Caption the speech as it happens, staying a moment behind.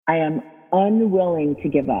I am unwilling to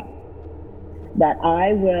give up, that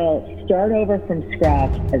I will start over from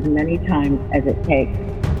scratch as many times as it takes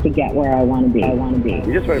to get where I want to be.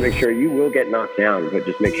 You just want to make sure you will get knocked down, but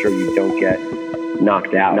just make sure you don't get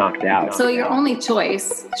knocked out. So your only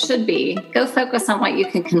choice should be go focus on what you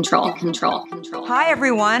can control. Hi,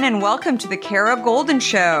 everyone, and welcome to the Kara Goldin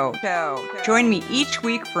Show. Join me each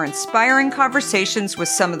week for inspiring conversations with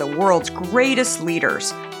some of the world's greatest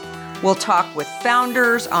leaders. We'll talk with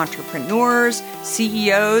founders, entrepreneurs,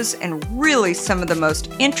 CEOs, and really some of the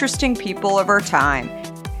most interesting people of our time.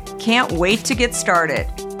 Can't wait to get started.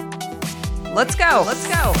 Let's go.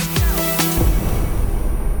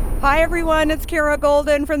 Hi, everyone. It's Kara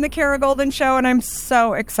Goldin from The Kara Goldin Show, and I'm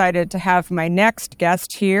so excited to have my next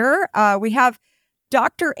guest here. We have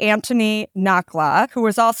Dr. Antony Nakhla, who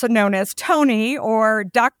is also known as Tony, or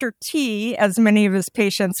Dr. T, as many of his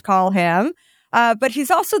patients call him. But he's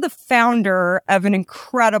also the founder of an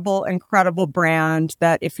incredible brand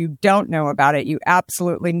that if you don't know about it, you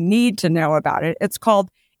absolutely need to know about it. It's called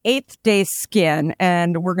 8th Day Skin,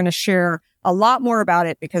 and we're going to share a lot more about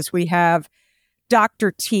it because we have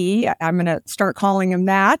Dr. T, I'm going to start calling him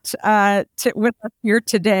that, with us here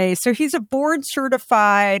today. So he's a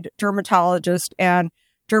board-certified dermatologist and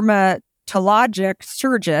dermatologic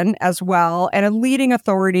surgeon as well, and a leading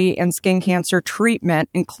authority in skin cancer treatment,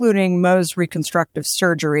 including Mohs reconstructive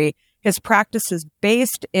surgery. His practice is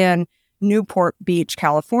based in Newport Beach,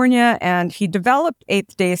 California, and he developed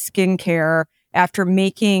 8th Day Skincare after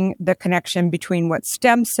making the connection between what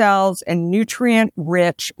stem cells and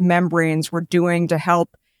nutrient-rich membranes were doing to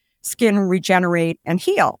help skin regenerate and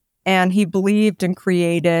heal. And he believed and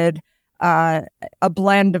created a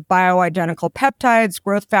blend of bioidentical peptides,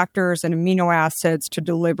 growth factors, and amino acids to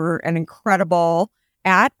deliver an incredible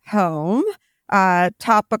at-home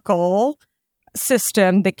topical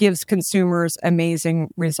system that gives consumers amazing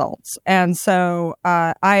results. And so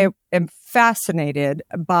I am fascinated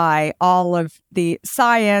by all of the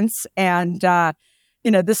science. And,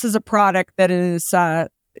 this is a product that is,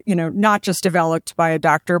 not just developed by a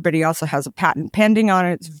doctor, but he also has a patent pending on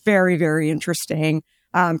it. It's very, very interesting.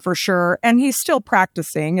 For sure. And he's still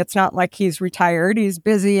practicing. It's not like he's retired. He's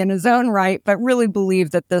busy in his own right, but really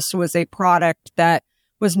believed that this was a product that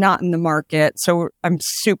was not in the market. So I'm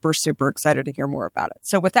super, super excited to hear more about it.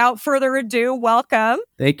 So without further ado, welcome.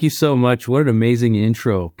 Thank you so much. What an amazing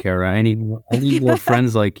intro, Kara. I need more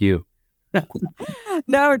friends like you.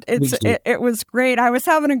 No, it was great. I was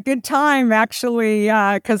having a good time, actually,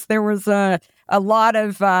 because there was a lot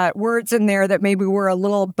of words in there that maybe were a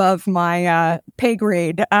little above my pay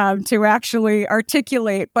grade to actually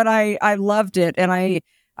articulate, but I loved it. And I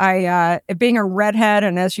being a redhead,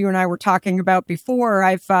 and as you and I were talking about before,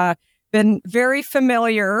 I've been very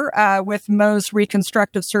familiar with Mohs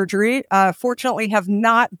reconstructive surgery. Fortunately, have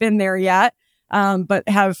not been there yet, but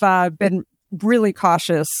have been really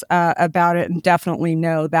cautious about it and definitely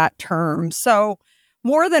know that term. So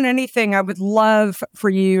more than anything, I would love for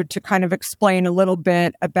you to kind of explain a little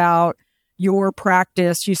bit about your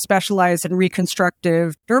practice. You specialize in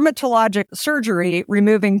reconstructive dermatologic surgery,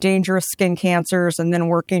 removing dangerous skin cancers and then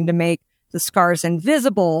working to make the scars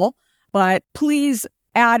invisible. But please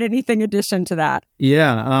add anything addition to that.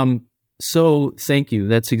 Yeah. So thank you.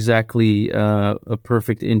 That's exactly a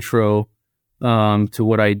perfect intro to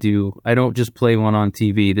what I do. I don't just play one on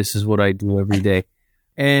TV. This is what I do every day.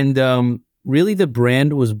 And really, the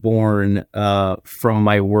brand was born from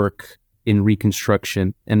my work in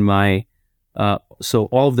reconstruction and so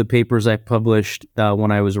all of the papers I published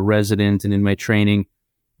when I was a resident and in my training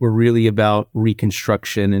were really about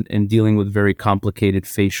reconstruction and dealing with very complicated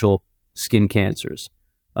facial skin cancers.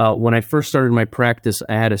 When I first started my practice,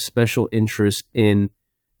 I had a special interest in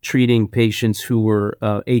treating patients who were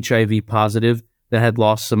HIV positive that had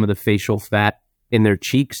lost some of the facial fat in their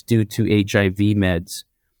cheeks due to HIV meds.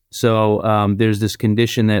 So there's this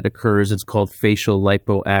condition that occurs. It's called facial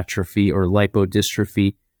lipoatrophy or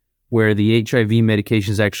lipodystrophy, where the HIV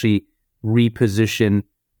medications actually reposition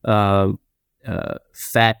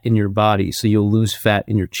fat in your body. So you'll lose fat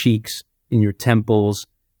in your cheeks, in your temples.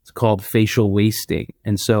 It's called facial wasting.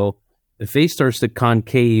 And so the face starts to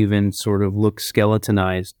concave and sort of look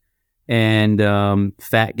skeletonized, and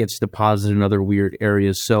fat gets deposited in other weird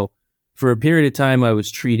areas. So for a period of time, I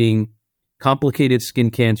was treating complicated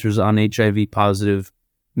skin cancers on HIV positive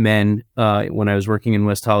men when I was working in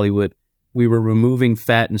West Hollywood. We were removing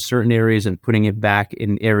fat in certain areas and putting it back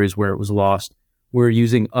in areas where it was lost. We're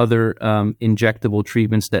using other injectable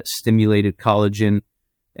treatments that stimulated collagen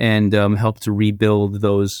and helped to rebuild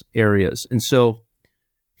those areas. And so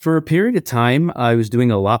for a period of time, I was doing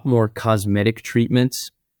a lot more cosmetic treatments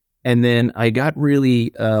And then I got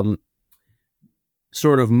really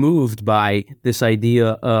sort of moved by this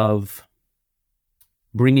idea of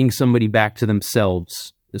bringing somebody back to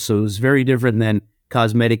themselves. So it was very different than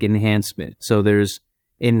cosmetic enhancement. So there's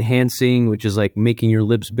enhancing, which is like making your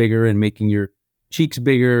lips bigger and making your cheeks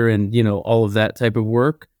bigger and, all of that type of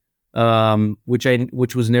work,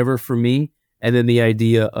 which was never for me. And then the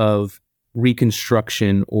idea of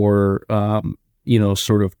reconstruction or,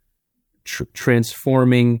 sort of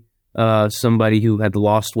transforming somebody who had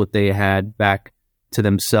lost what they had back to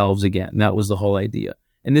themselves again. That was the whole idea.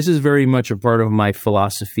 And this is very much a part of my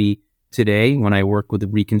philosophy today when I work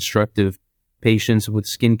with reconstructive patients with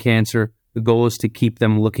skin cancer. The goal is to keep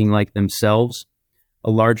them looking like themselves.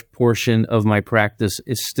 A large portion of my practice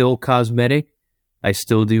is still cosmetic. I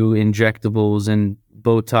still do injectables and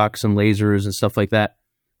Botox and lasers and stuff like that.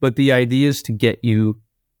 But the idea is to get you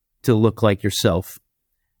to look like yourself.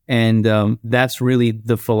 And that's really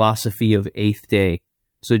the philosophy of Eighth Day.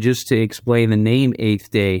 So just to explain the name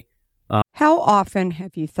Eighth Day. How often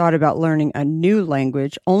have you thought about learning a new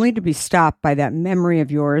language only to be stopped by that memory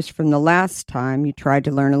of yours from the last time you tried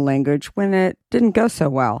to learn a language when it didn't go so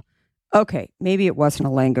well? Okay, maybe it wasn't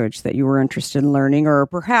a language that you were interested in learning, or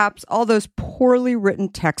perhaps all those poorly written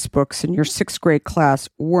textbooks in your 6th grade class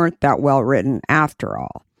weren't that well written after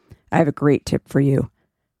all. I have a great tip for you.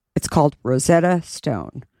 It's called Rosetta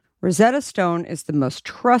Stone. Rosetta Stone is the most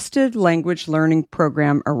trusted language learning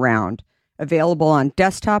program around, available on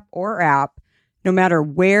desktop or app, no matter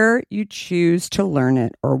where you choose to learn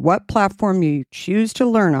it or what platform you choose to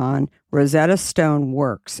learn on. Rosetta Stone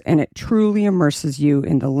works, and it truly immerses you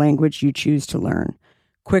in the language you choose to learn,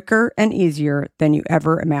 quicker and easier than you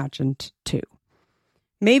ever imagined to.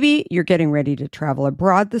 Maybe you're getting ready to travel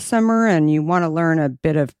abroad this summer and you want to learn a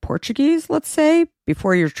bit of Portuguese, let's say,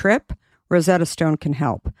 before your trip. Rosetta Stone can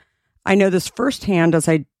help. I know this firsthand as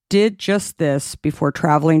I did just this before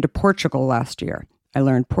traveling to Portugal last year. I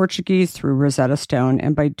learned Portuguese through Rosetta Stone,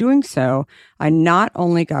 and by doing so, I not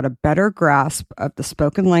only got a better grasp of the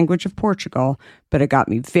spoken language of Portugal, but it got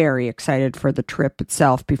me very excited for the trip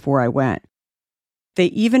itself before I went. They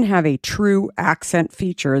even have a true accent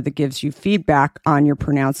feature that gives you feedback on your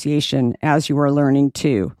pronunciation as you are learning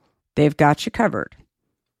too. They've got you covered.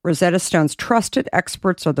 Rosetta Stone's trusted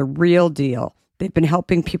experts are the real deal. They've been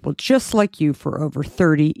helping people just like you for over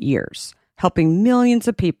 30 years, helping millions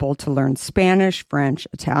of people to learn Spanish, French,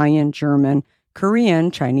 Italian, German, Korean,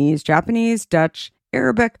 Chinese, Japanese, Dutch,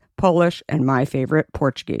 Arabic, Polish, and my favorite,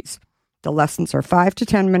 Portuguese. The lessons are 5 to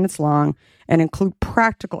 10 minutes long and include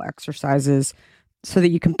practical exercises so that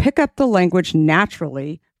you can pick up the language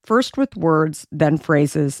naturally, first with words, then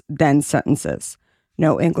phrases, then sentences.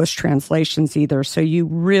 No English translations either, so you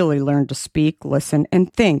really learn to speak, listen,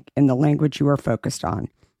 and think in the language you are focused on,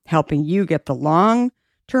 helping you get the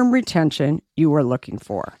long-term retention you are looking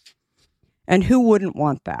for. And who wouldn't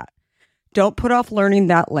want that? Don't put off learning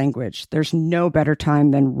that language. There's no better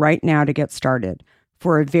time than right now to get started.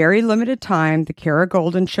 For a very limited time, the Kara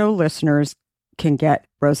Golden Show listeners can get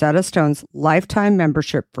Rosetta Stone's lifetime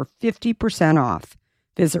membership for 50% off.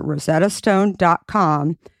 Visit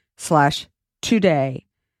rosettastone.com/today.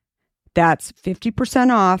 That's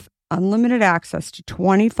 50% off, unlimited access to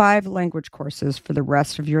 25 language courses for the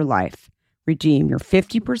rest of your life. Redeem your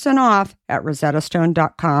 50% off at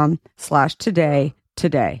rosettastone.com/today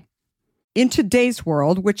today. In today's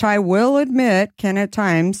world, which I will admit can at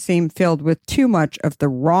times seem filled with too much of the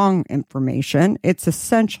wrong information, it's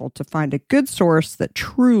essential to find a good source that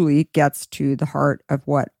truly gets to the heart of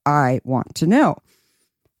what I want to know.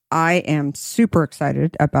 I am super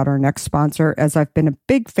excited about our next sponsor, as I've been a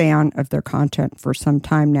big fan of their content for some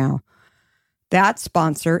time now. That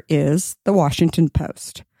sponsor is The Washington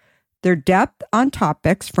Post. Their depth on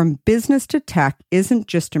topics from business to tech isn't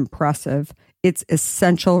just impressive, it's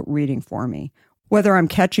essential reading for me. Whether I'm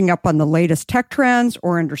catching up on the latest tech trends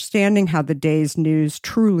or understanding how the day's news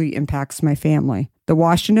truly impacts my family, The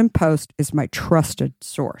Washington Post is my trusted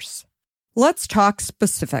source. Let's talk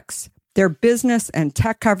specifics. Their business and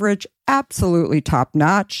tech coverage, absolutely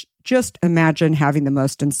top-notch. Just imagine having the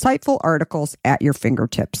most insightful articles at your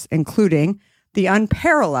fingertips, including the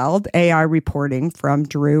unparalleled AI reporting from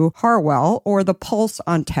Drew Harwell or the pulse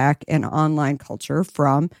on tech and online culture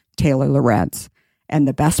from Taylor Lorenz. And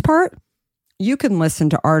the best part? You can listen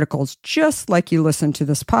to articles just like you listen to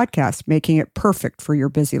this podcast, making it perfect for your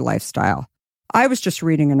busy lifestyle. I was just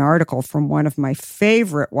reading an article from one of my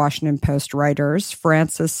favorite Washington Post writers,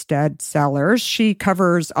 Frances Stead Sellers. She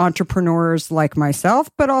covers entrepreneurs like myself,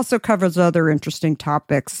 but also covers other interesting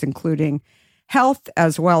topics, including health,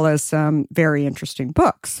 as well as some very interesting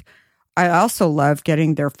books. I also love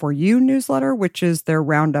getting their For You newsletter, which is their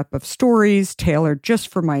roundup of stories tailored just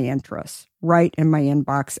for my interests, right in my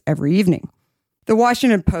inbox every evening. The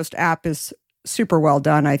Washington Post app is super well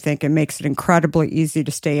done, I think, and makes it incredibly easy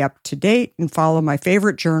to stay up to date and follow my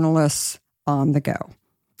favorite journalists on the go.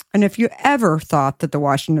 And if you ever thought that the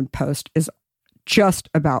Washington Post is just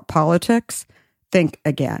about politics, think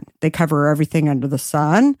again. They cover everything under the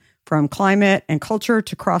sun, from climate and culture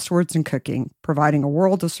to crosswords and cooking, providing a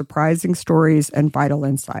world of surprising stories and vital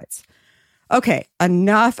insights. Okay,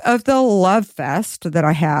 enough of the love fest that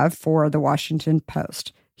I have for the Washington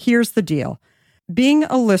Post. Here's the deal. Being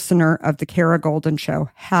a listener of the Kara Goldin Show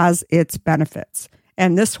has its benefits,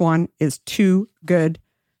 and this one is too good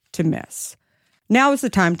to miss. Now is the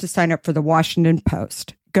time to sign up for the Washington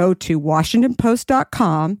Post. Go to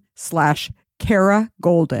washingtonpost.com/Kara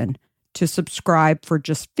Goldin to subscribe for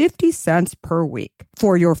just 50 cents per week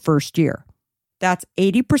for your first year. That's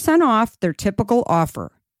 80% off their typical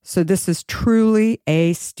offer. So this is truly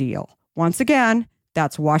a steal. Once again,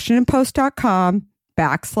 that's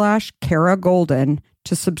washingtonpost.com/Kara Goldin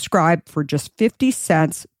to subscribe for just 50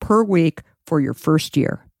 cents per week for your first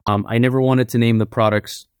year. I never wanted to name the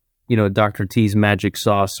products, Dr. T's magic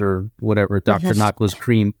sauce or whatever, Dr. Nakhla's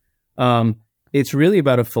cream. It's really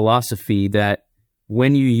about a philosophy that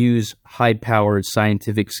when you use high-powered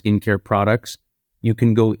scientific skincare products, you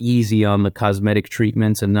can go easy on the cosmetic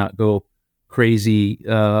treatments and not go crazy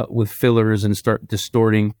with fillers and start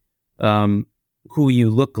distorting who you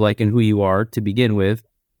look like and who you are to begin with.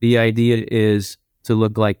 The idea is to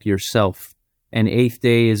look like yourself. And eighth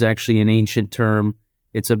day is actually an ancient term.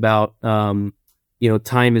 It's about, time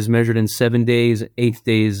is measured in 7 days. Eighth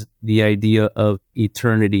day is the idea of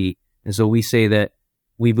eternity. And so we say that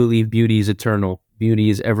we believe beauty is eternal. Beauty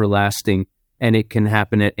is everlasting, and it can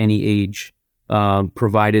happen at any age,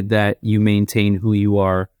 provided that you maintain who you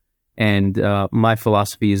are. And my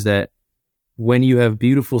philosophy is that when you have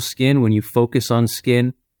beautiful skin, when you focus on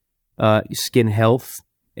skin health,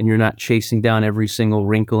 and you're not chasing down every single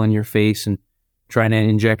wrinkle in your face and trying to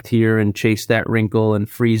inject here and chase that wrinkle and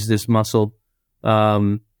freeze this muscle,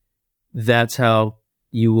 that's how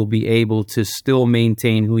you will be able to still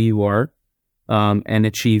maintain who you are and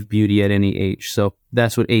achieve beauty at any age. So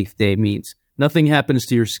that's what eighth day means. Nothing happens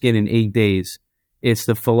to your skin in 8 days. It's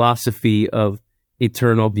the philosophy of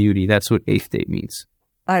eternal beauty. That's what eighth day means.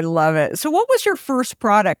 I love it. So what was your first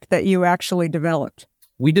product that you actually developed?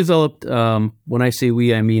 We developed, when I say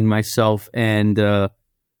we, I mean myself and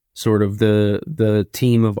sort of the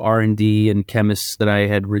team of R&D and chemists that I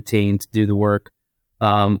had retained to do the work.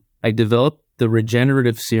 I developed the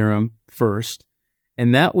regenerative serum first,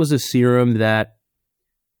 and that was a serum that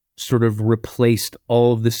sort of replaced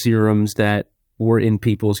all of the serums that were in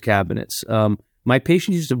people's cabinets. My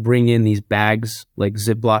patients used to bring in these bags, like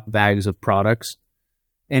Ziploc bags of products,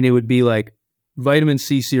 and it would be like vitamin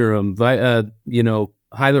C serum,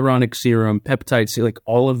 hyaluronic serum, peptide serum, like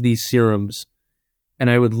all of these serums. And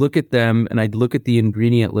I would look at them and I'd look at the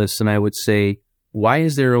ingredient list and I would say, why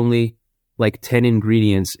is there only like 10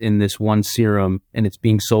 ingredients in this one serum and it's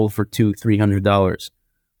being sold for $200-$300?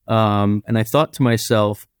 And I thought to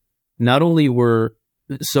myself,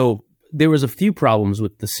 so there was a few problems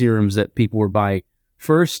with the serums that people were buying.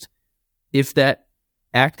 First, if that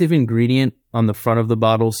active ingredient on the front of the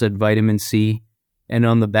bottle said vitamin C and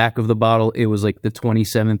on the back of the bottle it was like the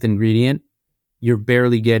 27th ingredient, you're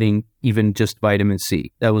barely getting even just vitamin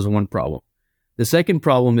C. That was one problem. The second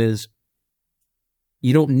problem is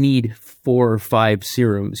you don't need 4 or 5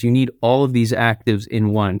 serums. You need all of these actives in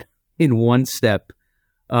one step.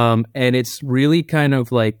 And it's really kind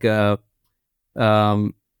of like more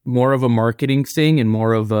of a marketing thing and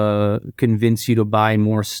more of a convince you to buy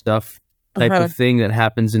more stuff type of thing that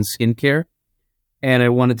happens in skincare. And I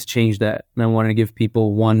wanted to change that. And I wanted to give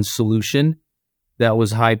people one solution that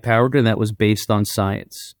was high powered and that was based on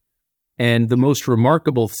science. And the most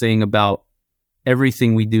remarkable thing about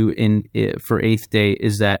everything we do for eighth day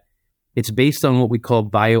is that it's based on what we call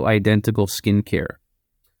bioidentical skincare.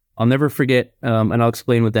 I'll never forget, and I'll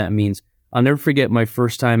explain what that means. I'll never forget my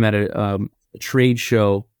first time at a trade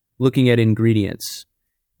show looking at ingredients.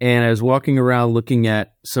 And I was walking around looking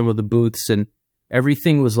at some of the booths and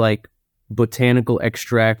everything was like botanical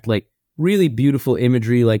extract, like really beautiful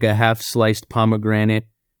imagery, like a half-sliced pomegranate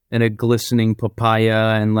and a glistening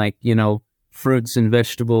papaya and fruits and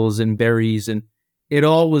vegetables and berries. And it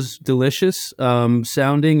all was delicious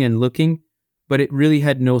sounding and looking, but it really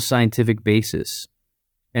had no scientific basis.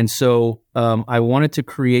 And so I wanted to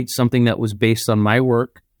create something that was based on my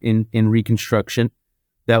work in reconstruction,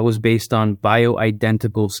 that was based on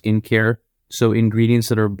bioidentical skincare. So ingredients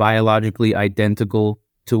that are biologically identical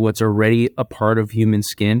to what's already a part of human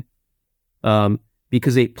skin.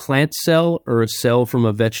 Because a plant cell or a cell from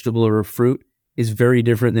a vegetable or a fruit is very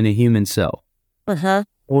different than a human cell.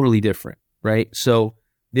 Totally different, right? So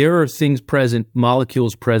there are things present,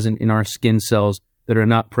 molecules present in our skin cells that are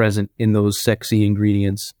not present in those sexy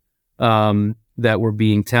ingredients that were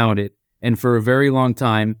being touted. And for a very long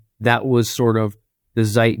time, that was sort of the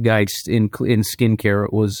zeitgeist in skincare.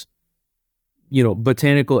 It was,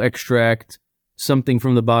 botanical extract, something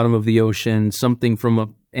from the bottom of the ocean, something from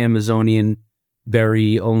an Amazonian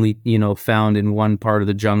berry only, found in one part of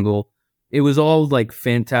the jungle. It was all like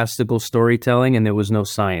fantastical storytelling, and there was no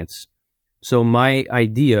science. So my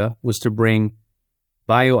idea was to bring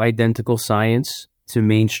bioidentical science to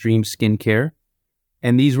mainstream skincare.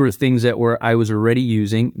 And these were things that I was already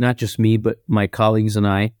using, not just me, but my colleagues and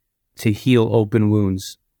I, to heal open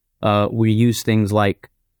wounds. We use things like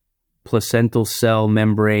placental cell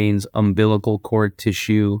membranes, umbilical cord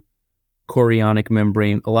tissue, chorionic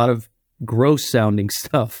membrane, a lot of gross sounding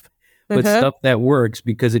stuff, but stuff that works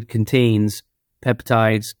because it contains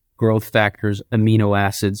peptides, growth factors, amino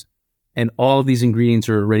acids, and all of these ingredients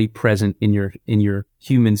are already present in your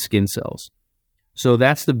human skin cells. So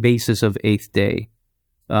that's the basis of Eighth Day.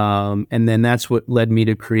 And then that's what led me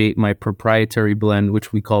to create my proprietary blend,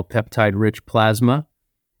 which we call peptide-rich plasma.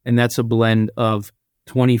 And that's a blend of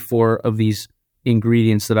 24 of these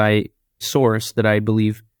ingredients that I source that I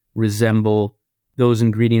believe resemble those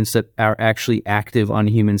ingredients that are actually active on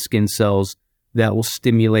human skin cells that will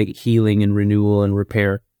stimulate healing and renewal and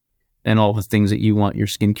repair and all the things that you want your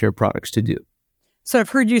skincare products to do. So I've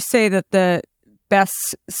heard you say that the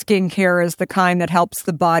best skincare is the kind that helps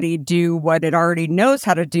the body do what it already knows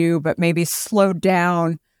how to do, but maybe slowed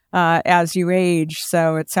down as you age.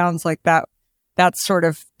 So it sounds like that's sort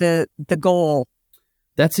of the goal.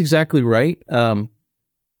 That's exactly right.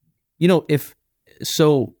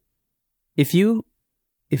 If you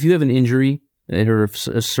have an injury or if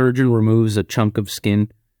a surgeon removes a chunk of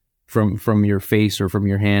skin from your face or from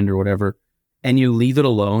your hand or whatever, and you leave it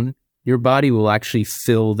alone, your body will actually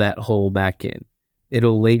fill that hole back in.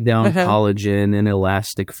 It'll lay down collagen and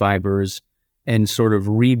elastic fibers and sort of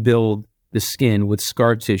rebuild the skin with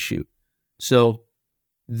scar tissue. So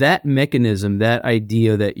that mechanism, that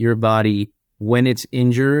idea that your body, when it's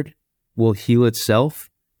injured, will heal itself,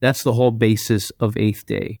 that's the whole basis of Eighth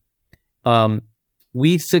Day.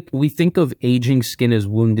 We think of aging skin as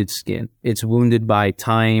wounded skin. It's wounded by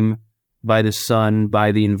time, by the sun,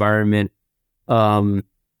 by the environment. Your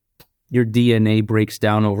DNA breaks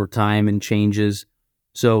down over time and changes.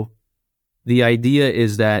 So the idea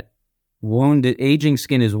is that aging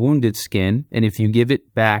skin is wounded skin, and if you give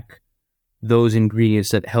it back those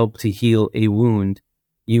ingredients that help to heal a wound,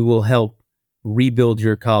 you will help rebuild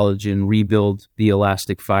your collagen, rebuild the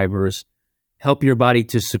elastic fibers, help your body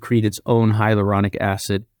to secrete its own hyaluronic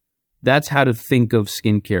acid. That's how to think of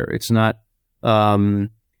skincare. It's not,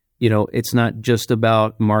 it's not just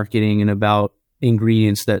about marketing and about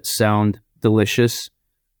ingredients that sound delicious,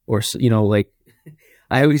 or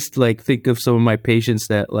I always think of some of my patients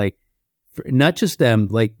that not just them,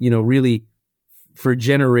 really for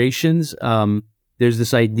generations, there's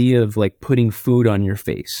this idea of putting food on your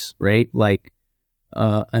face, right?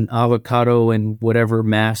 An avocado and whatever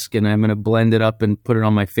mask, and I'm going to blend it up and put it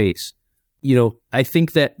on my face. I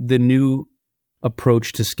think that the new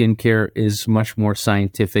approach to skincare is much more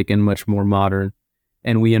scientific and much more modern.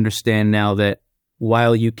 And we understand now that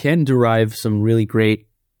while you can derive some really great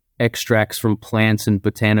extracts from plants and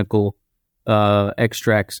botanical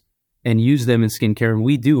extracts and use them in skincare, and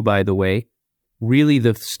we do, by the way, really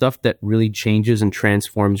the stuff that really changes and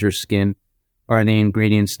transforms your skin are the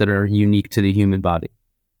ingredients that are unique to the human body.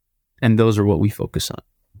 And those are what we focus on.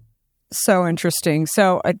 So interesting.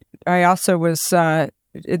 So I also was,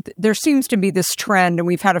 there seems to be this trend, and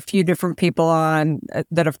we've had a few different people on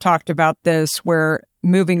that have talked about this, where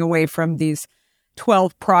moving away from these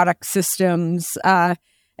 12 product systems.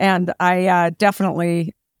 And I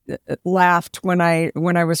definitely laughed when I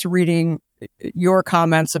was reading your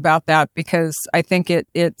comments about that, because I think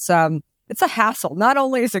it's a hassle. Not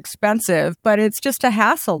only is it expensive, but it's just a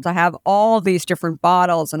hassle to have all these different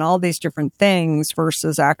bottles and all these different things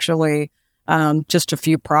versus actually just a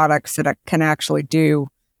few products that can actually do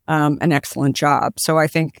an excellent job. So I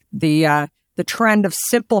think the trend of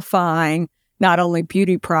simplifying not only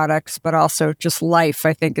beauty products, but also just life,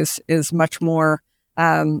 I think is much more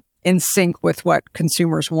in sync with what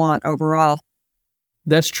consumers want overall.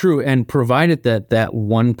 That's true. And provided that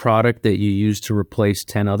one product that you use to replace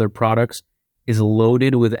 10 other products is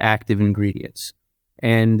loaded with active ingredients.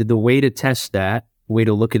 And the way to test that, way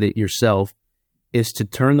to look at it yourself, is to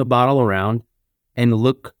turn the bottle around and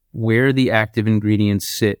look where the active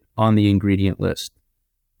ingredients sit on the ingredient list.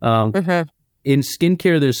 In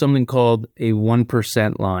skincare, there's something called a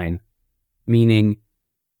 1% line, meaning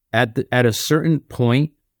at a certain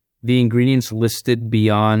point, the ingredients listed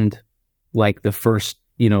beyond like the first,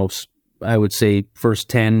 I would say first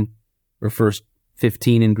 10 or first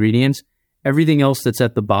 15 ingredients, everything else that's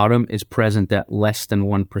at the bottom is present at less than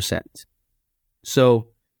 1%. So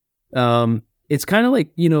it's kind of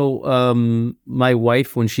like, my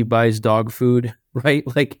wife when she buys dog food, right?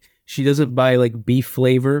 Like she doesn't buy like beef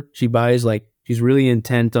flavor. She buys like, she's really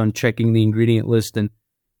intent on checking the ingredient list. And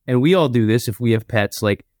we all do this if we have pets,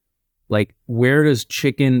 like where does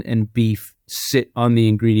chicken and beef sit on the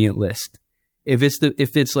ingredient list? If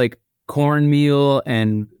it's like cornmeal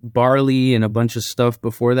and barley and a bunch of stuff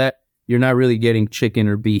before that, you're not really getting chicken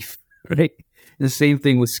or beef, right? And the same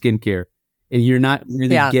thing with skincare. And you're not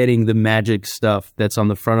really getting the magic stuff that's on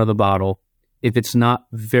the front of the bottle if it's not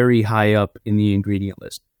very high up in the ingredient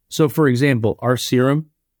list. So for example, our serum,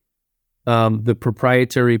 the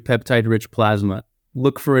proprietary peptide-rich plasma,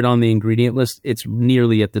 look for it on the ingredient list. It's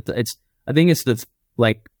nearly at I think it's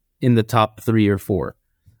in the top 3 or 4.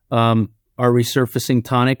 Our resurfacing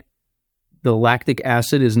tonic, the lactic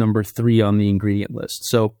acid is number 3 on the ingredient list.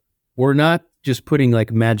 So we're not just putting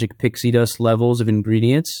like magic pixie dust levels of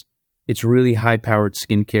ingredients. It's really high-powered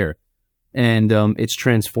skincare. And it's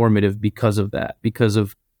transformative because of that, because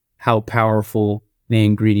of how powerful the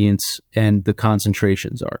ingredients and the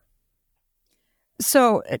concentrations are.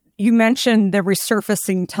 So you mentioned the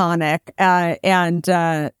resurfacing tonic, and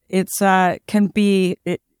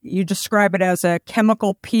you describe it as a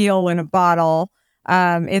chemical peel in a bottle.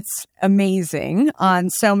 It's amazing on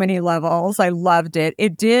so many levels. I loved it.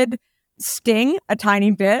 It did sting a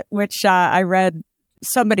tiny bit, which I read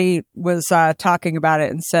somebody was talking about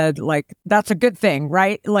it and said, like, that's a good thing,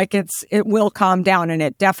 right? Like it will calm down, and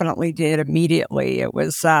it definitely did immediately. It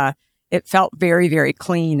was, it felt very, very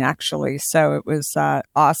clean, actually. So it was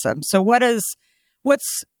awesome. So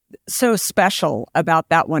what's so special about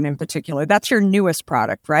that one in particular? That's your newest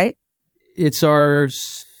product, right? It's our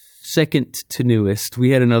second to newest. We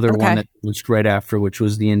had another one that launched right after, which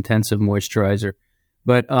was the intensive moisturizer.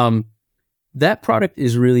 But that product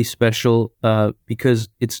is really special because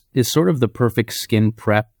it's sort of the perfect skin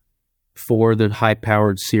prep for the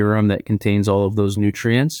high-powered serum that contains all of those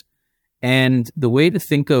nutrients. And the way to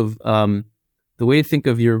think of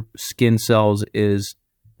your skin cells is,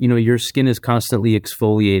 your skin is constantly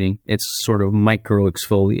exfoliating. It's sort of micro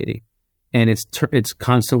exfoliating, and it's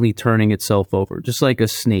constantly turning itself over, just like a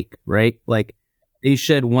snake, right? Like they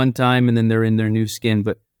shed one time and then they're in their new skin,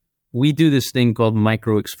 but we do this thing called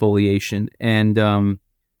micro exfoliation. And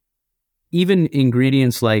even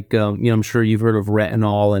ingredients like, I'm sure you've heard of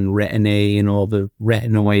retinol and retin-A and all the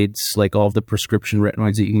retinoids, like all the prescription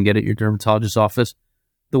retinoids that you can get at your dermatologist's office.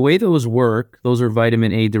 The way those work, those are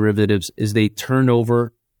vitamin A derivatives, is they turn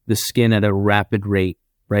over the skin at a rapid rate,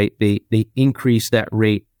 right? They increase that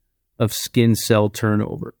rate of skin cell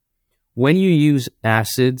turnover. When you use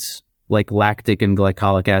acids like lactic and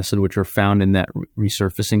glycolic acid, which are found in that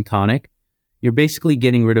resurfacing tonic, you're basically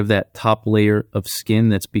getting rid of that top layer of skin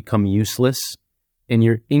that's become useless, and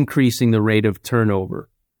you're increasing the rate of turnover.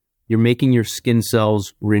 You're making your skin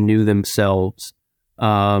cells renew themselves,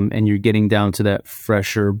 and you're getting down to that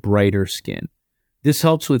fresher, brighter skin. This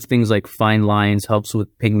helps with things like fine lines, helps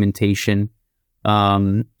with pigmentation.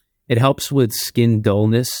 It helps with skin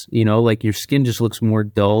dullness. Like your skin just looks more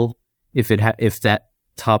dull if that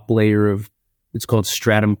top layer of, it's called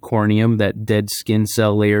stratum corneum, that dead skin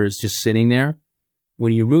cell layer is just sitting there.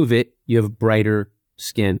 When you remove it, you have brighter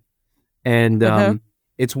skin. And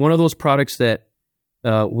it's one of those products that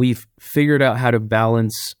we've figured out how to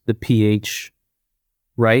balance the pH,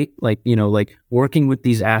 right? Like working with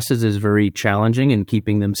these acids is very challenging and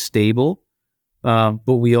keeping them stable. But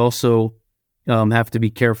we also have to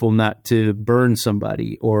be careful not to burn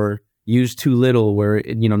somebody or use too little where,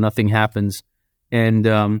 nothing happens.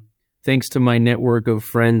 And thanks to my network of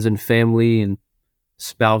friends and family and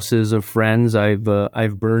spouses of friends, I've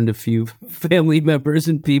burned a few family members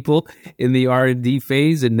and people in the R&D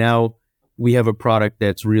phase, and now we have a product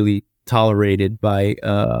that's really tolerated by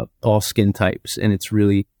all skin types, and it's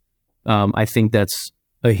really, I think that's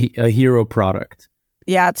a hero product.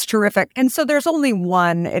 Yeah, it's terrific. And so there's only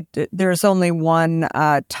one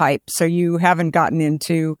type, so you haven't gotten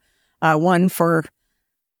into one for,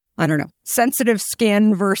 I don't know, sensitive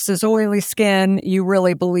skin versus oily skin. You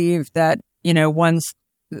really believe that,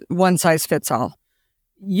 one size fits all.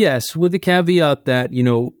 Yes, with the caveat that,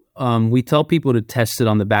 we tell people to test it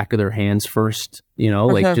on the back of their hands first,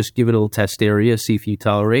 like just give it a little test area, see if you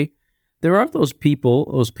tolerate. there are those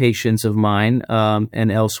people, those patients of mine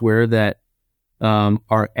and elsewhere that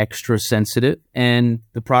are extra sensitive, and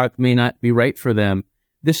the product may not be right for them.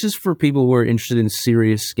 This is for people who are interested in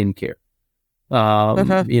serious skincare.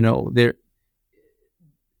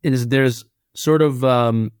 There's sort of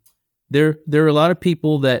there are a lot of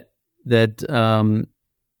people that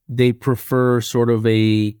they prefer sort of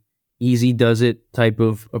a easy does it type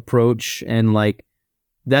of approach, and like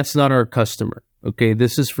that's not our customer. Okay,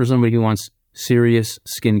 this is for somebody who wants serious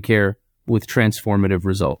skincare with transformative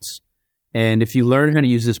results. And if you learn how to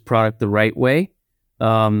use this product the right way,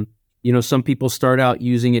 some people start out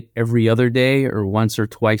using it every other day or once or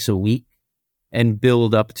twice a week and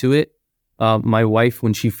build up to it. My wife,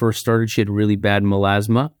 when she first started, she had really bad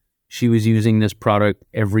melasma. She was using this product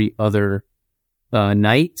every other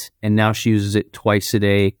night, and now she uses it twice a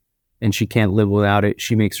day, and she can't live without it.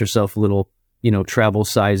 She makes herself little, travel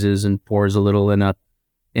sizes and pours a little in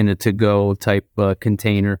a to-go type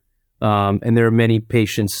container. And there are many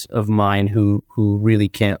patients of mine who really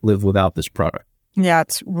can't live without this product. Yeah,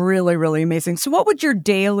 it's really, really amazing. So what would your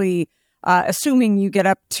daily, assuming you get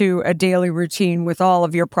up to a daily routine with all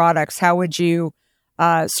of your products, how would you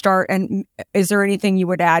start? And is there anything you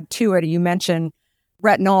would add to it? You mentioned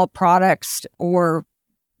retinol products or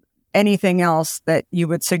anything else that you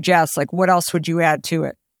would suggest. Like, what else would you add to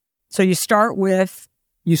it? So you start with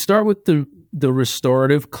the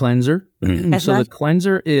restorative cleanser. So the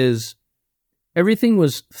cleanser is, everything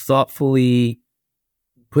was thoughtfully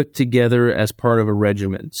put together as part of a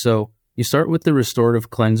regimen. So you start with the restorative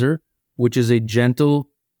cleanser, which is a gentle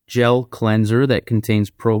gel cleanser that contains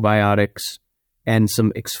probiotics and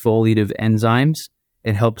some exfoliative enzymes.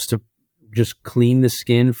 It helps to just clean the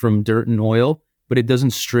skin from dirt and oil, but it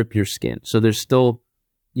doesn't strip your skin. So there's still,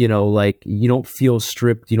 you don't feel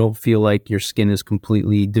stripped. You don't feel like your skin is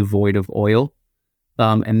completely devoid of oil.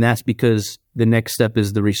 And that's because the next step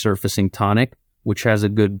is the resurfacing tonic, which has a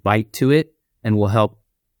good bite to it and will help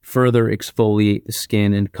further exfoliate the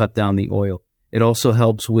skin and cut down the oil. It also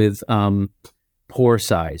helps with pore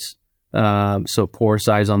size. So pore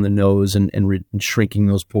size on the nose and shrinking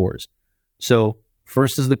those pores. So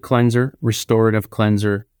first is the cleanser, restorative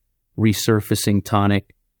cleanser, resurfacing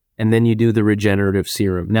tonic, and then you do the regenerative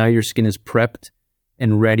serum. Now your skin is prepped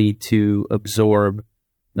and ready to absorb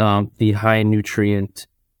the high nutrient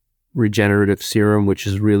regenerative serum, which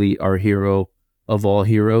is really our hero of all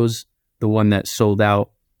heroes, the one that sold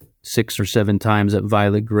out 6 or 7 times at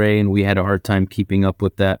Violet Grey, and we had a hard time keeping up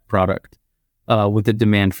with that product, with the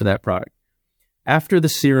demand for that product. After the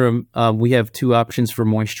serum, we have 2 options for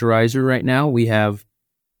moisturizer right now. We have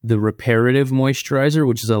the reparative moisturizer,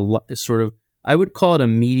 which is a sort of, I would call it a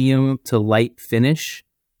medium to light finish.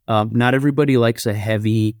 Not everybody likes a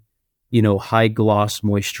heavy, high gloss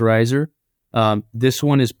moisturizer. This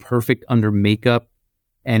one is perfect under makeup,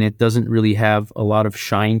 and it doesn't really have a lot of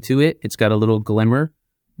shine to it. It's got a little glimmer,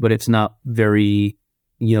 but it's not very,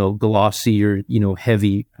 glossy or,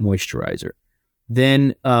 heavy moisturizer.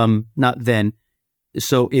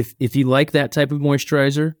 So if you like that type of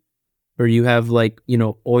moisturizer, or you have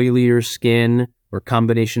oilier skin or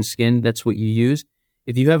combination skin, that's what you use.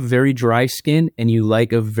 If you have very dry skin and you like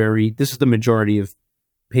this is the majority of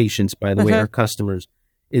patients, by the way, our customers,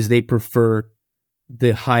 is they prefer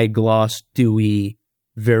the high gloss, dewy,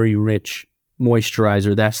 very rich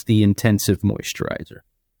moisturizer. That's the intensive moisturizer.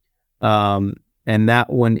 And that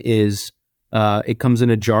one is, it comes in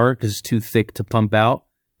a jar because it's too thick to pump out.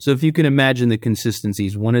 So if you can imagine the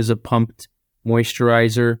consistencies, one is a pumped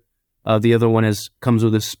moisturizer. The other one comes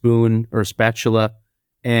with a spoon or a spatula,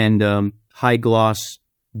 and high gloss,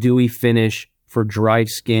 dewy finish for dry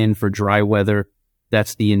skin, for dry weather.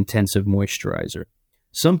 That's the intensive moisturizer.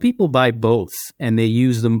 Some people buy both, and they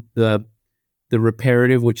use the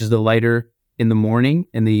reparative, which is the lighter, in the morning,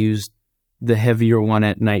 and they use the heavier one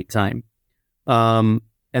at nighttime. And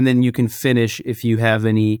then you can finish if you have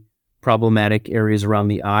any problematic areas around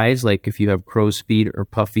the eyes, like if you have crow's feet or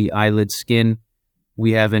puffy eyelid skin.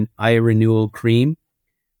 We have an eye renewal cream.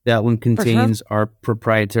 That one contains our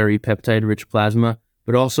proprietary peptide-rich plasma,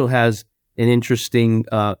 but also has an interesting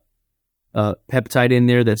peptide in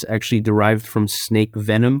there that's actually derived from snake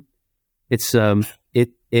venom. It's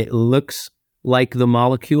it looks like the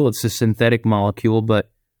molecule. It's a synthetic molecule,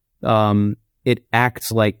 but it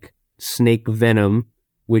acts like snake venom,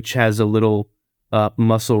 which has a little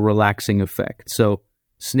muscle relaxing effect. So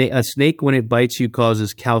a snake, when it bites you,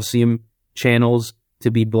 causes calcium channels to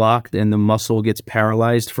be blocked, and the muscle gets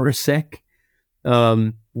paralyzed for a sec.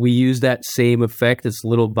 We use that same effect. It's a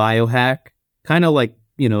little biohack, kind of like,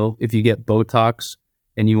 if you get Botox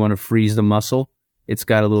and you want to freeze the muscle, it's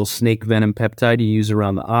got a little snake venom peptide you use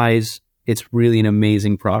around the eyes it's really an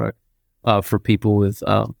amazing product for people with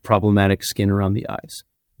problematic skin around the eyes.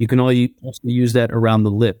 You can also use that around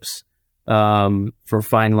the lips for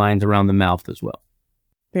fine lines around the mouth as well.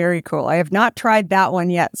 Very cool. I have not tried that one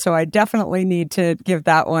yet, so I definitely need to give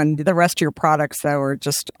that one. The rest of your products, though, are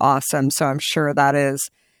just awesome, so I'm sure that is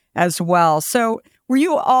as well. So were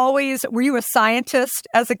you a scientist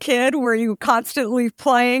as a kid? Were you constantly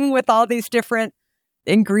playing with all these different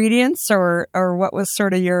ingredients, or what was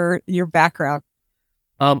sort of your background?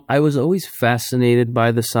 I was always fascinated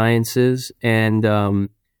by the sciences, and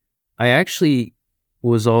I actually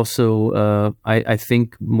was also, I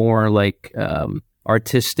think, more like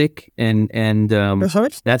artistic, and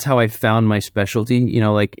that's how I found my specialty. You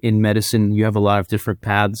know, like in medicine, you have a lot of different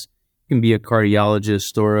paths. You can be a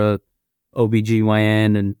cardiologist or a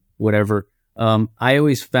OBGYN and whatever. I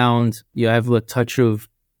always found I have a touch of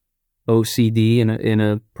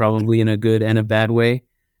OCD probably in a good and a bad way.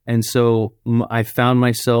 And so I found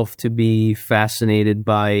myself to be fascinated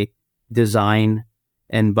by design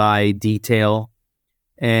and by detail.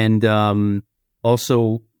 And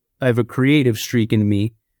also, I have a creative streak in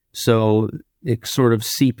me. So it sort of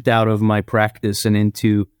seeped out of my practice and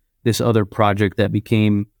into this other project that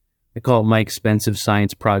became, I call it my expensive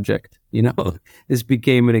science project. You know, this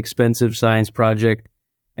became an expensive science project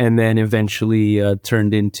and then eventually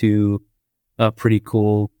turned into a pretty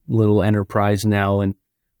cool little enterprise now. And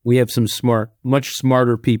we have some much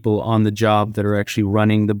smarter people on the job that are actually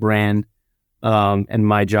running the brand. And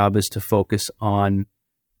my job is to focus on,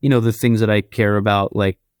 the things that I care about,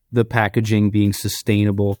 like the packaging being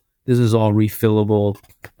sustainable. This is all refillable.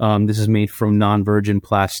 This is made from non-virgin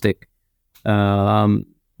plastic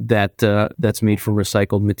that's made from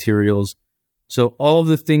recycled materials. So all of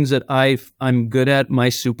the things that I'm good at, my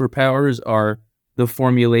superpowers are the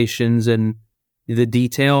formulations and the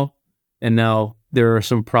detail. And now there are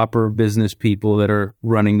some proper business people that are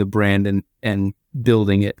running the brand and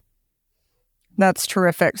building it. That's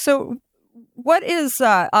terrific. So what is,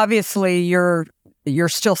 obviously you're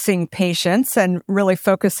still seeing patients and really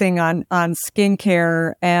focusing on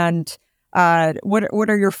skincare, and what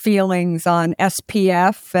are your feelings on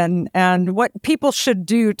SPF and what people should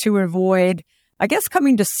do to avoid, I guess,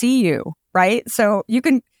 coming to see you, right? So you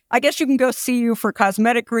can go see you for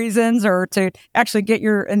cosmetic reasons or to actually get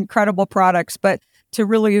your incredible products, but to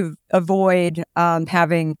really avoid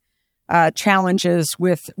having challenges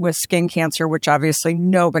with skin cancer, which obviously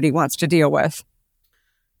nobody wants to deal with.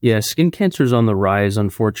 Yeah, skin cancer is on the rise,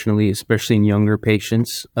 unfortunately, especially in younger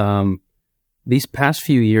patients. These past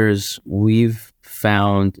few years, we've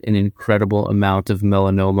found an incredible amount of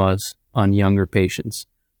melanomas on younger patients.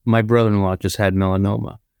 My brother-in-law just had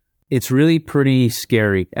melanoma. It's really pretty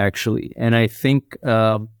scary, actually. And I think,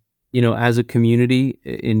 as a community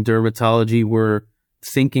in dermatology, we're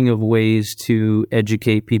thinking of ways to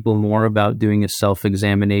educate people more about doing a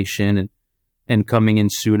self-examination and coming in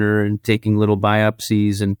sooner and taking little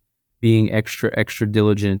biopsies and being extra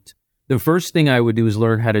diligent. The first thing I would do is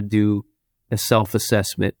learn how to do a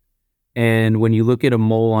self-assessment. And when you look at a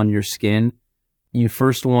mole on your skin, you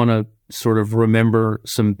first want to sort of remember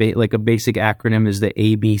like a basic acronym is the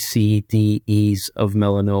ABCDEs of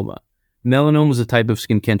melanoma. Melanoma is a type of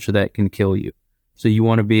skin cancer that can kill you. So you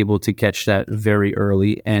want to be able to catch that very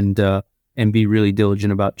early and be really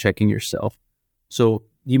diligent about checking yourself. So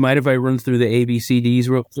you mind if I run through the ABCDs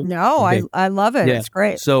real quick? No, okay. I love it. Yeah. It's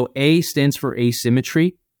great. So A stands for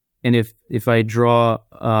asymmetry. And if I draw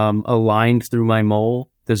a line through my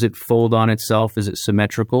mole, does it fold on itself? Is it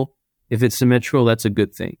symmetrical? If it's symmetrical, that's a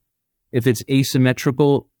good thing. If it's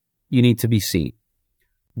asymmetrical, you need to be seen.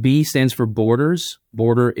 B stands for borders,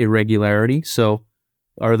 border irregularity. So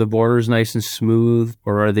are the borders nice and smooth,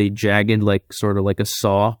 or are they jagged, sort of like a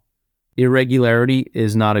saw? Irregularity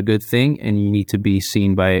is not a good thing, and you need to be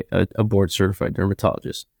seen by a board-certified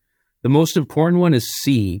dermatologist. The most important one is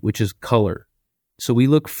C, which is color. So we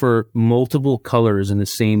look for multiple colors in the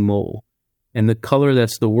same mole, and the color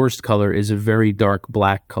that's the worst color is a very dark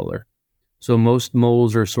black color. So most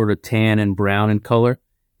moles are sort of tan and brown in color.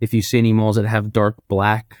 If you see any moles that have dark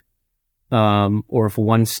black, or if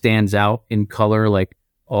one stands out in color, like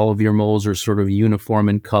all of your moles are sort of uniform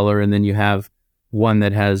in color, and then you have one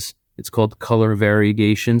that has, it's called color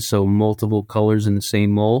variegation, so multiple colors in the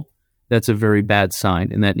same mole, that's a very bad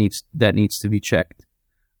sign, and that needs to be checked.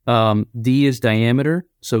 D is diameter,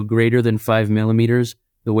 so greater than 5 millimeters.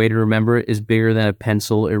 The way to remember it is bigger than a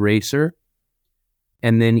pencil eraser.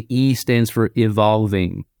 And then E stands for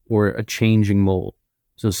evolving, or a changing mole.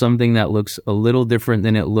 So something that looks a little different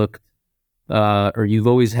than it looked, or you've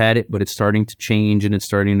always had it, but it's starting to change and it's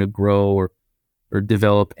starting to grow or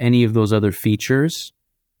develop any of those other features.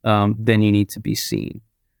 then you need to be seen.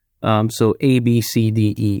 So A, B, C,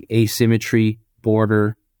 D, E, asymmetry,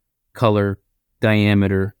 border, color,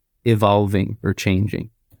 diameter, evolving or changing.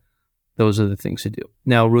 Those are the things to do.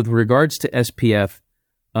 Now, with regards to SPF,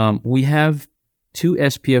 we have 2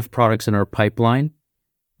 SPF products in our pipeline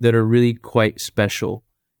that are really quite special.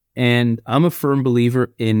 And I'm a firm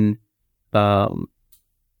believer in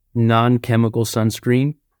non-chemical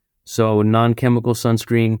sunscreen. So non-chemical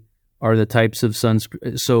sunscreen are the types of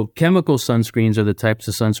sunscreen. So chemical sunscreens are the types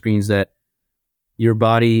of sunscreens that your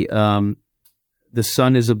body, the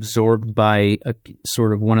sun is absorbed by a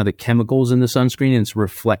sort of one of the chemicals in the sunscreen and it's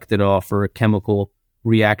reflected off, or a chemical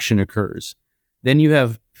reaction occurs. Then you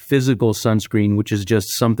have physical sunscreen, which is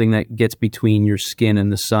just something that gets between your skin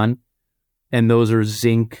and the sun. And those are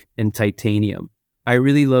zinc and titanium. I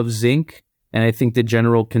really love zinc. And I think the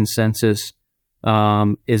general consensus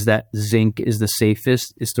is that zinc is the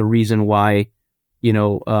safest. It's the reason why,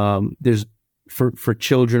 there's for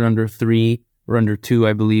children under 3 or under 2,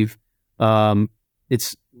 I believe,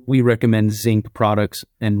 we recommend zinc products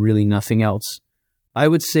and really nothing else. I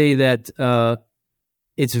would say that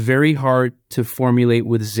it's very hard to formulate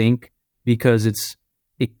with zinc because it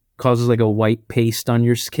causes like a white paste on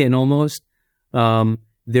your skin almost.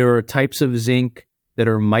 There are types of zinc that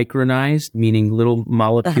are micronized, meaning little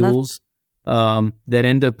molecules that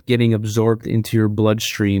end up getting absorbed into your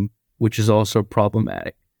bloodstream, which is also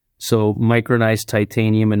problematic. So micronized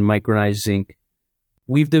titanium and micronized zinc.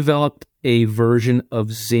 We've developed a version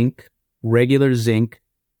of zinc, regular zinc,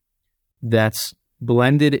 that's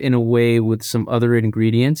blended in a way with some other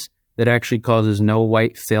ingredients that actually causes no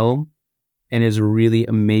white film and is a really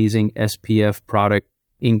amazing SPF product,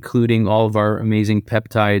 including all of our amazing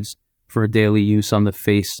peptides for daily use on the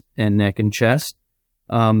face and neck and chest.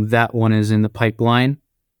 That one is in the pipeline,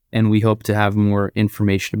 and we hope to have more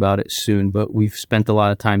information about it soon, but we've spent a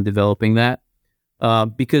lot of time developing that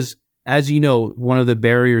because, as you know, one of the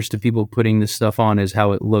barriers to people putting this stuff on is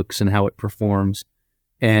how it looks and how it performs.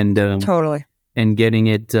 And totally. And getting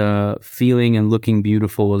it feeling and looking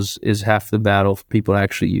beautiful is half the battle for people to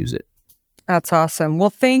actually use it. That's awesome. Well,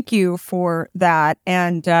 thank you for that.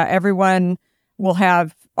 And everyone will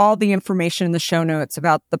have all the information in the show notes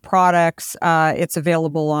about the products. It's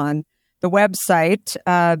available on the website,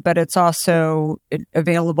 but it's also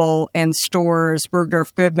available in stores,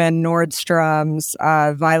 Bergdorf Goodman, Nordstrom's,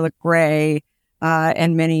 Violet Grey,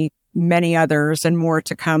 and many, many others, and more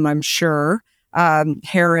to come, I'm sure.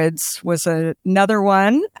 Harrods was another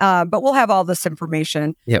one, but we'll have all this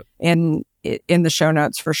information in the show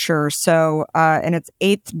notes for sure. So, and it's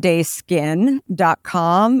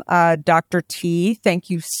 8thdayskin.com. Dr. T, thank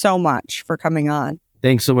you so much for coming on.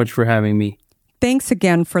 Thanks so much for having me. Thanks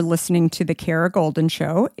again for listening to The Kara Goldin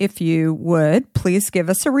Show. If you would, please give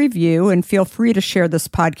us a review and feel free to share this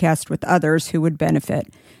podcast with others who would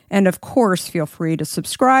benefit. And of course, feel free to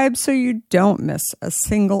subscribe so you don't miss a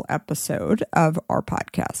single episode of our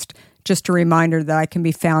podcast. Just a reminder that I can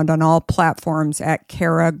be found on all platforms at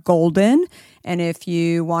Kara Goldin. And if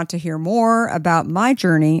you want to hear more about my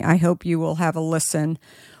journey, I hope you will have a listen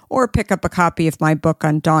or pick up a copy of my book,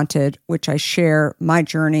 Undaunted, which I share my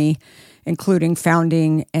journey, including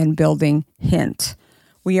founding and building Hint.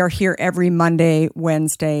 We are here every Monday,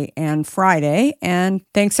 Wednesday, and Friday. And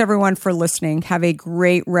thanks everyone for listening. Have a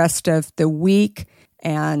great rest of the week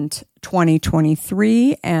and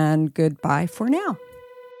 2023, and goodbye for now.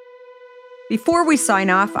 Before we sign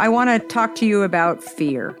off, I want to talk to you about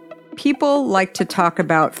fear. People like to talk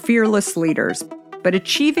about fearless leaders, but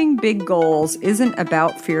achieving big goals isn't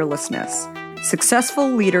about fearlessness. Successful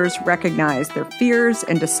leaders recognize their fears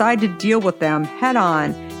and decide to deal with them head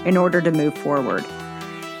on in order to move forward.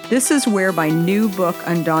 This is where my new book,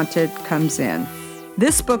 Undaunted, comes in.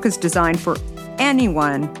 This book is designed for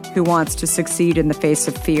anyone who wants to succeed in the face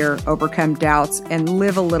of fear, overcome doubts, and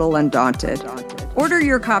live a little undaunted. Order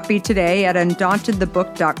your copy today at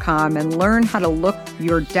undauntedthebook.com and learn how to look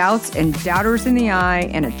your doubts and doubters in the eye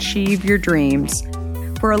and achieve your dreams.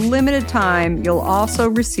 For a limited time, you'll also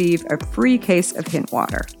receive a free case of Hint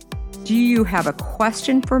Water. Do you have a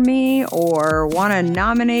question for me or want to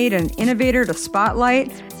nominate an innovator to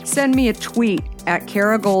spotlight? Send me a tweet at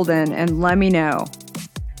Kara Goldin and let me know.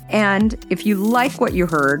 And if you like what you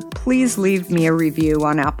heard, please leave me a review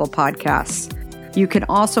on Apple Podcasts. You can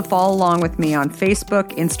also follow along with me on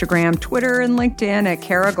Facebook, Instagram, Twitter, and LinkedIn at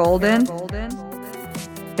Kara Goldin.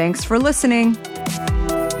 Thanks for listening.